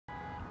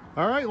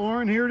All right,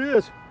 Lauren, here it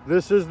is.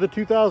 This is the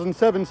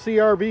 2007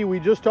 CRV we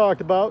just talked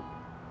about,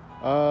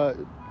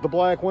 the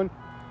black one.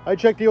 I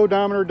checked the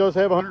odometer, it does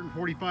have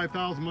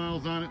 145,000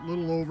 miles on it, a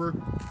little over.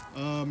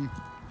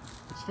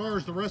 As far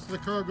as the rest of the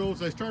car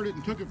goes, I started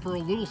and took it for a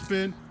little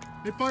spin.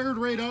 It fired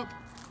right up.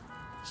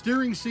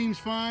 Steering seems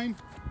fine.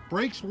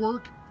 Brakes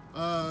work.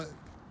 The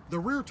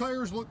rear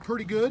tires look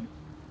pretty good.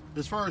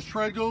 As far as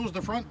tread goes,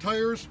 the front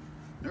tires,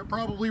 they're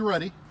probably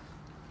ready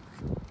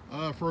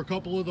for a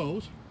couple of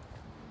those.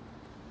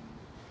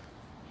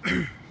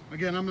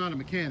 Again, I'm not a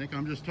mechanic.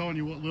 I'm just telling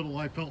you what little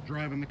I felt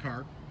driving the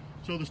car.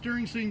 So the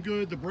steering seemed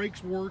good, the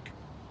brakes work,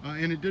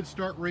 and it did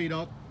start right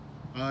up.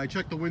 I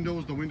checked the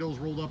windows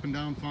rolled up and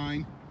down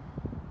fine.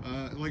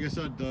 Like I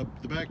said, the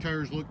back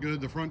tires look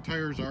good, the front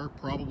tires are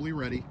probably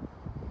ready.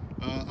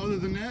 Other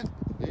than that,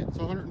 it's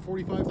a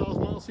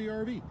 145,000 mile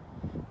CRV.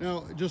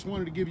 Now, just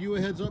wanted to give you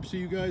a heads up so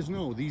you guys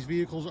know, these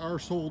vehicles are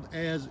sold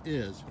as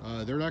is.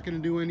 They're not going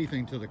to do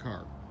anything to the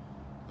car.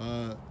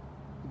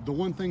 The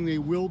one thing they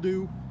will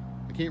do,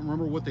 I can't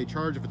remember what they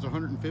charge, if it's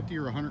 $150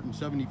 or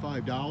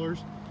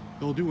 $175.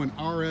 They'll do an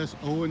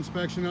RSO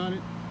inspection on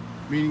it,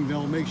 meaning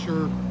they'll make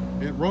sure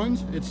it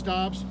runs, it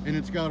stops, and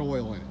it's got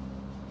oil in it.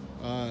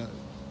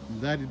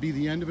 That'd be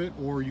the end of it,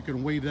 or you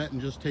can waive that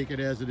and just take it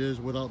as it is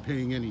without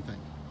paying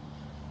anything.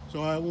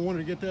 So I wanted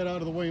to get that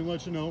out of the way and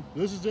let you know.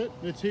 This is it,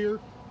 it's here.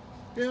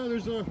 Yeah,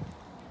 there's you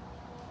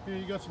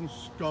got some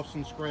scuffs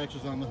and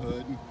scratches on the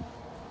hood, and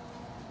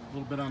a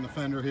little bit on the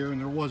fender here, and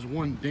there was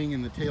one ding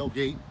in the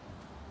tailgate.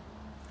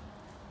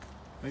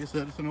 Like I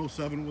said, it's an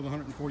 07 with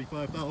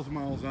 145,000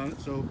 miles on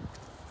it, so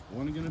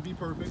wasn't going to be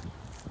perfect.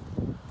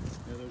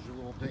 Yeah, there's your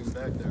little ding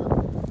back there.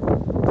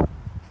 A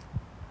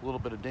little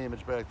bit of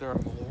damage back there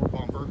on the lower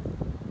bumper.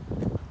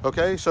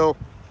 Okay, so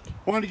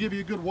wanted to give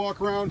you a good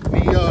walk around.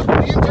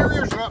 The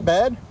interior's not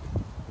bad.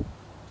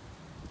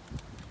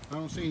 I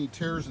don't see any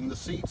tears in the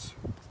seats.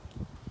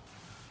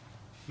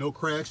 No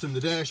cracks in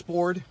the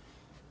dashboard.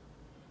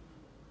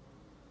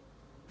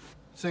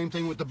 Same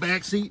thing with the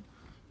back seat.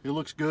 It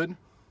looks good.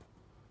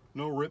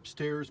 No rips,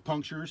 tears,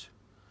 punctures.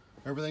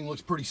 Everything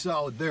looks pretty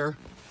solid there.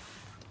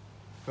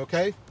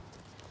 Okay.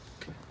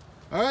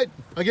 All right.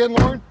 Again,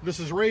 Lauren, this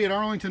is Ray at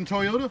Arlington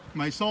Toyota.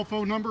 My cell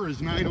phone number is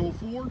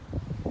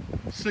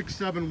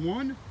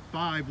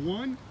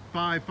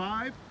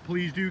 904-671-5155.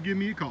 Please do give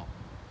me a call.